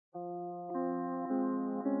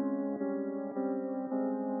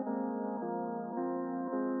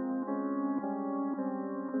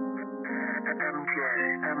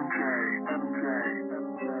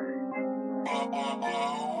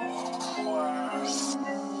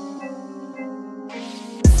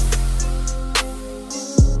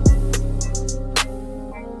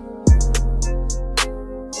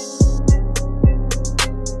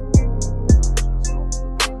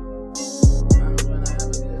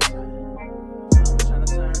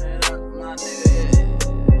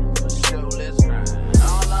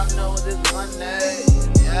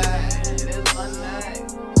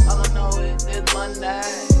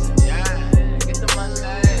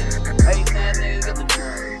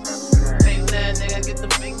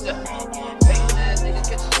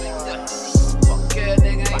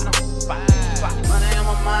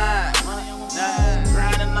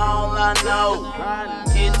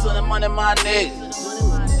Get to the money, my nigga.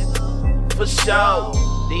 For sure.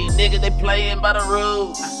 These niggas, they playin' by the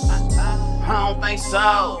rules. I don't think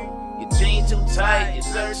so. Your jeans too tight, your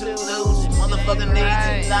shirt too loose. You motherfucker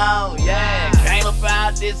need to know. Yeah, came up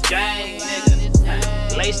out this game,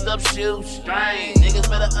 nigga. Laced up shoes, strange. Niggas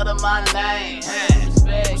better utter my name.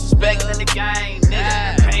 Respect in the game,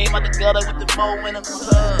 nigga. Came out the gutter with the mo in the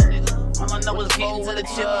club. All I know is getting to the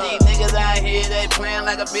chip. These niggas out here, they playin'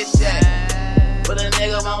 like a bitch jack. But a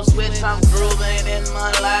nigga won't switch, I'm grooving in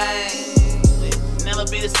my lane. Never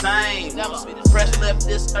be the same. Fresh left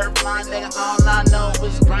this earth, my nigga. All I know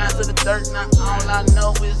is grind to the dirt. Now all I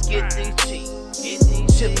know is get these cheese. Get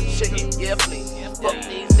these chicken, yeah, please. Fuck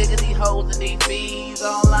these niggas, these hoes, and these bees.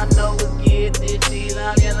 All I know is get this cheese.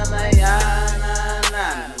 I'm getting like,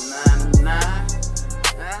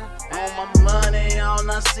 on my money,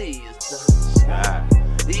 all I see is the sky.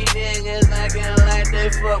 These niggas acting like they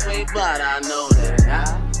fuck me, but I know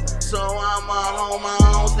that. So I'm all on my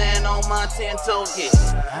own, stand on my 10 toes,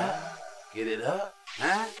 get it up,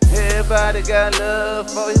 Everybody got love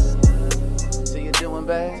for you, till you're doing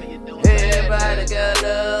bad. Everybody got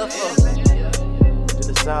love for you, till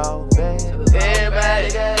it's all bad.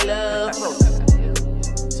 Everybody got love for you,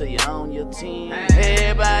 till you're on your team.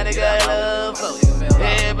 Everybody got love for you,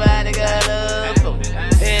 everybody got love for you,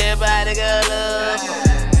 everybody got love for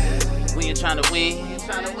you. When you're trying to win,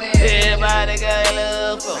 everybody got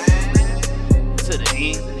love for you. To the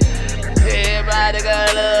end, everybody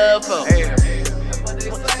got love for you.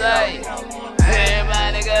 What to say?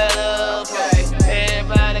 Everybody got love for you.